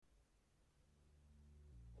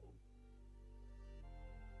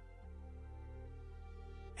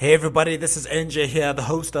Hey everybody, this is NJ here, the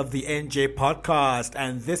host of the NJ podcast,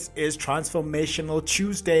 and this is Transformational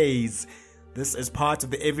Choosedays. This is part of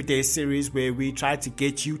the Everyday series where we try to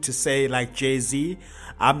get you to say like Jay-Z,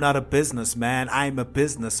 I'm not a businessman, I'm a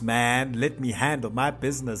businessman. Let me handle my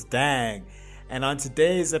business, dang. And on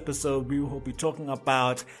today's episode, we will be talking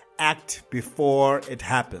about act before it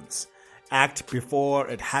happens. Act before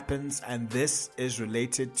it happens, and this is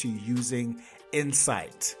related to using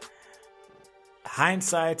insight.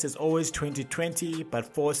 Hindsight is always 20/20,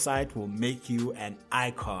 but foresight will make you an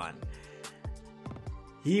icon.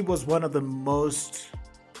 He was one of the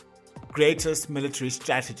greatest military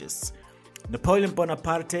strategists. Napoleon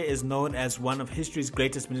Bonaparte is known as one of history's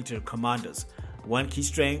greatest military commanders. One key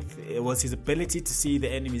strength was his ability to see the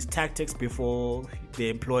enemy's tactics before they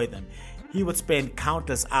employ them. He would spend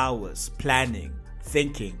countless hours planning,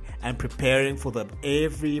 thinking, and preparing for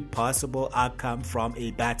every possible outcome from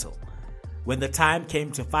a battle. When the time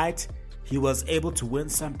came to fight, he was able to win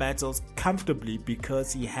some battles comfortably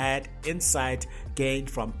because he had insight gained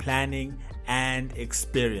from planning and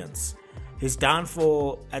experience. His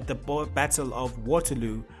downfall at the Battle of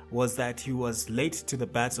Waterloo was that he was late to the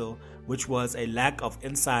battle, which was a lack of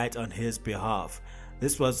insight on his behalf.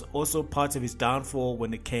 This was also part of his downfall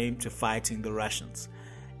when it came to fighting the Russians.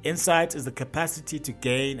 Insight is the capacity to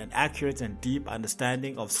gain an accurate and deep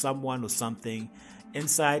understanding of someone or something.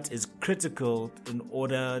 Insight is critical in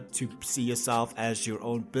order to see yourself as your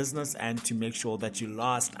own business and to make sure that you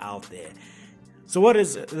last out there. So what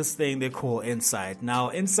is this thing they call insight? Now,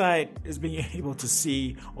 insight is being able to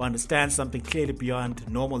see or understand something clearly beyond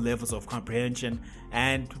normal levels of comprehension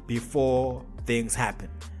and before things happen.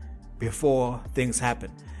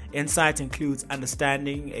 Insight includes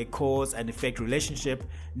understanding a cause and effect relationship,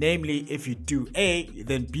 namely, if you do A,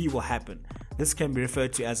 then B will happen. This can be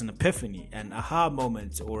referred to as an epiphany, an aha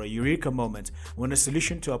moment, or a eureka moment when a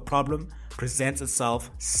solution to a problem presents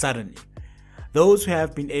itself suddenly. Those who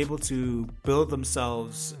have been able to build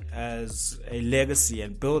themselves as a legacy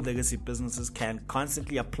and build legacy businesses can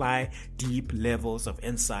constantly apply deep levels of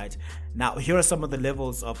insight. Now, here are some of the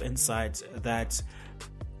levels of insight that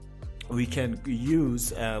we can use,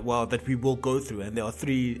 that we will go through, and there are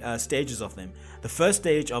three stages of them. The first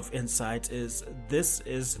stage of insight is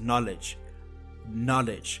knowledge.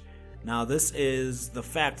 Now, this is the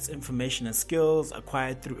facts, information, and skills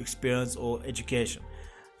acquired through experience or education.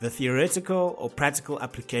 The theoretical or practical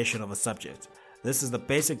application of a subject. This is the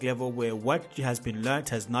basic level where what has been learned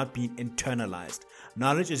has not been internalized.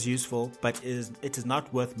 Knowledge is useful, but it is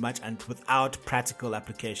not worth much and without practical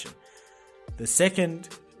application. The second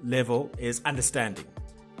level is understanding.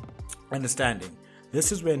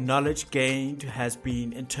 This is where knowledge gained has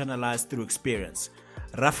been internalized through experience.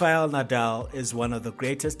 Rafael Nadal is one of the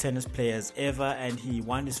greatest tennis players ever, and he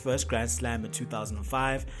won his first Grand Slam in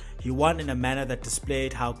 2005. He won in a manner that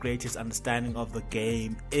displayed how great his understanding of the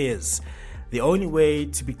game is. The only way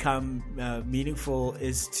to become meaningful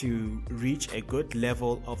is to reach a good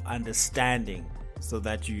level of understanding so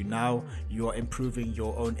that you are improving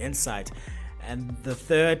your own insight. And the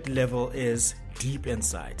third level is deep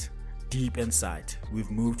insight.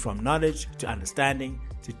 We've moved from knowledge to understanding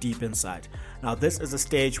to deep insight. Now, this is a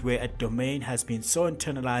stage where a domain has been so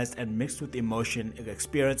internalized and mixed with emotion,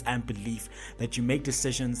 experience, and belief that you make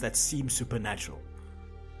decisions that seem supernatural.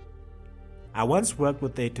 I once worked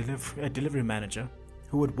with a delivery manager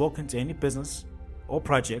who would walk into any business or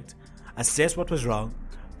project, assess what was wrong,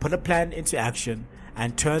 put a plan into action,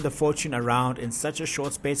 and turn the fortune around in such a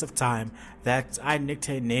short space of time that I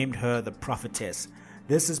nicknamed her the prophetess.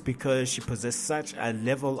 This is because she possessed such a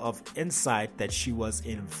level of insight that she was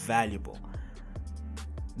invaluable.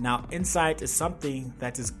 Now, insight is something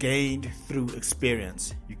that is gained through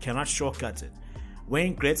experience. You cannot shortcut it.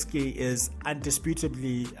 Wayne Gretzky is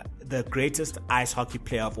undisputably the greatest ice hockey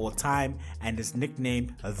player of all time and is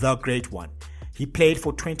nicknamed the Great One. He played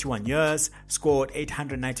for 21 years, scored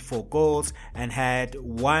 894 goals, and had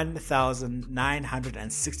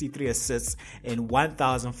 1,963 assists in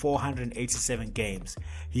 1,487 games.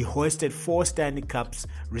 He hoisted 4 Stanley Cups,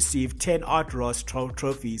 received 10 Art Ross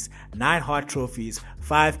trophies, 9 Hart trophies,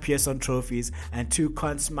 5 Pearson trophies, and 2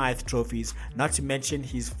 Conn Smythe trophies, not to mention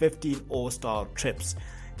his 15 All-Star trips.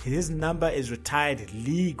 His number is retired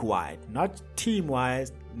league-wide, not team-wide,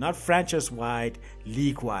 not franchise-wide,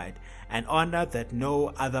 league-wide, an honor that no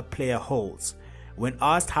other player holds. When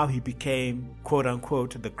asked how he became,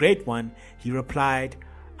 quote-unquote, the Great One, he replied,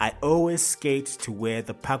 I always skate to where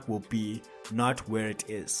the puck will be, not where it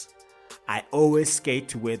is. I always skate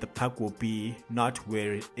to where the puck will be, not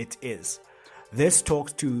where it is. This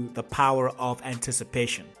talks to the power of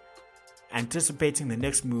anticipation. anticipating the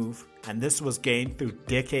next move, and this was gained through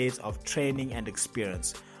decades of training and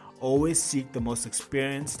experience. Always seek the most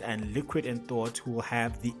experienced and liquid in thought who will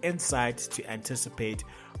have the insight to anticipate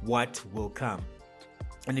what will come.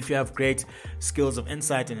 And if you have great skills of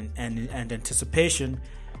insight and anticipation,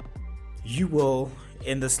 you will,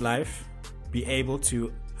 in this life, be able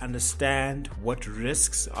to understand what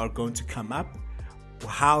risks are going to come up,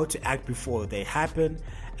 how to act before they happen,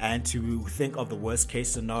 and to think of the worst case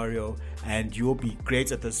scenario. And you'll be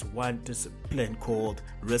great at this one discipline called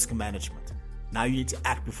risk management. Now you need to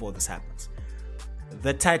act before this happens.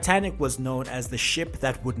 The Titanic was known as the ship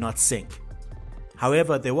that would not sink.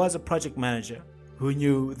 However, there was a project manager who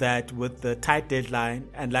knew that with the tight deadline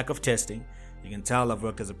and lack of testing, you can tell I've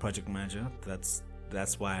worked as a project manager.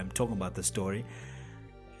 That's why I'm talking about this story.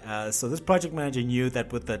 So this project manager knew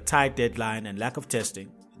that with the tight deadline and lack of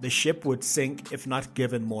testing, the ship would sink if not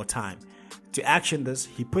given more time. To action this,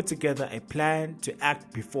 he put together a plan to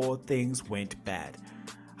act before things went bad.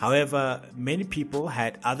 However, many people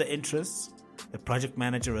had other interests. The project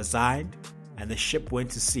manager resigned and the ship went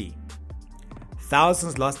to sea.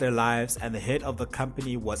 Thousands lost their lives and the head of the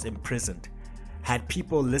company was imprisoned. Had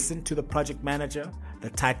people listened to the project manager, the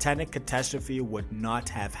Titanic catastrophe would not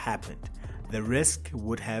have happened. The risk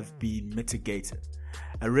would have been mitigated.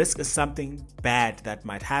 A risk is something bad that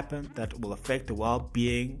might happen that will affect the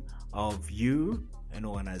well-being of you, an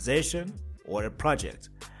organization, or a project.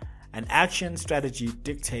 An action strategy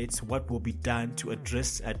dictates what will be done to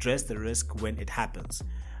address the risk when it happens.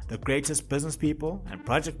 The greatest business people and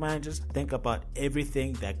project managers think about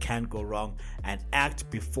everything that can go wrong and act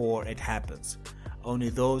before it happens. Only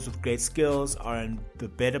those with great skills are in the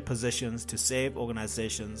better positions to save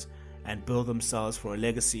organizations and build themselves for a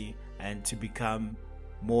legacy and to become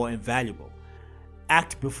more invaluable.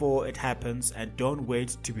 Act before it happens and don't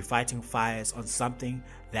wait to be fighting fires on something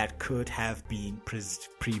that could have been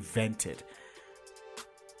prevented.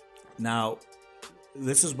 Now,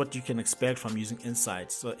 this is what you can expect from using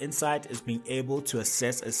insight. So insight is being able to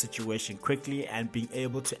assess a situation quickly and being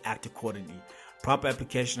able to act accordingly. Proper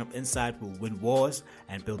application of insight will win wars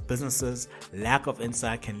and build businesses. Lack of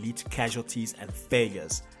insight can lead to casualties and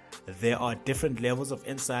failures. There are different levels of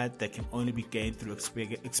insight that can only be gained through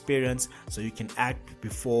experience, so you can act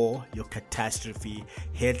before your catastrophe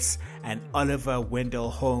hits. And Oliver Wendell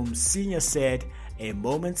Holmes Sr. said, "A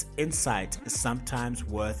moment's insight is sometimes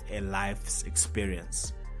worth a life's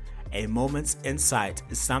experience." A moment's insight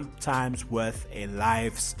is sometimes worth a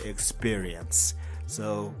life's experience.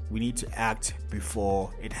 So we need to act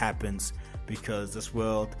before it happens, because this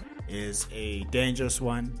world is a dangerous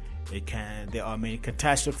one. There are many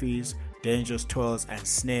catastrophes, dangerous toils and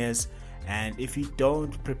snares, and if you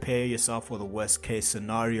don't prepare yourself for the worst case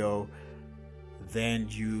scenario, then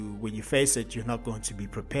when you face it, you're not going to be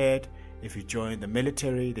prepared. If you join the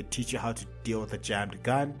military, they teach you how to deal with a jammed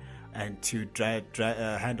gun and to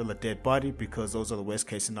handle a dead body, because those are the worst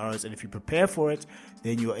case scenarios. And if you prepare for it,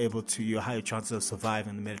 then your higher chances of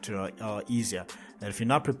surviving in the military are easier. And if you're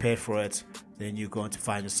not prepared for it, then you're going to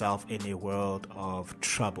find yourself in a world of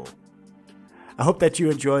trouble. I hope that you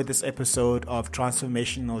enjoyed this episode of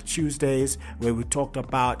Transformational Choosedays, where we talked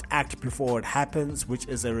about act before it happens, which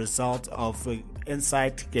is a result of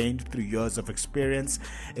insight gained through years of experience.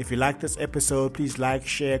 If you like this episode, please like,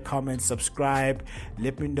 share, comment, subscribe.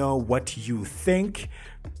 Let me know what you think.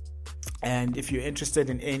 And if you're interested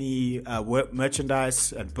in any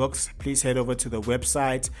merchandise and books, please head over to the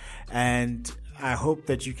website. And I hope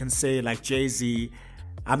that you can say, like Jay-Z,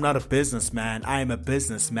 "I'm not a businessman, I am a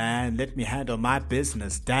businessman. Let me handle my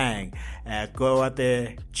business." Dang. Go out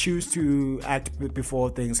there, choose to act before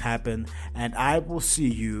things happen, and I will see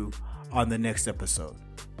you on the next episode.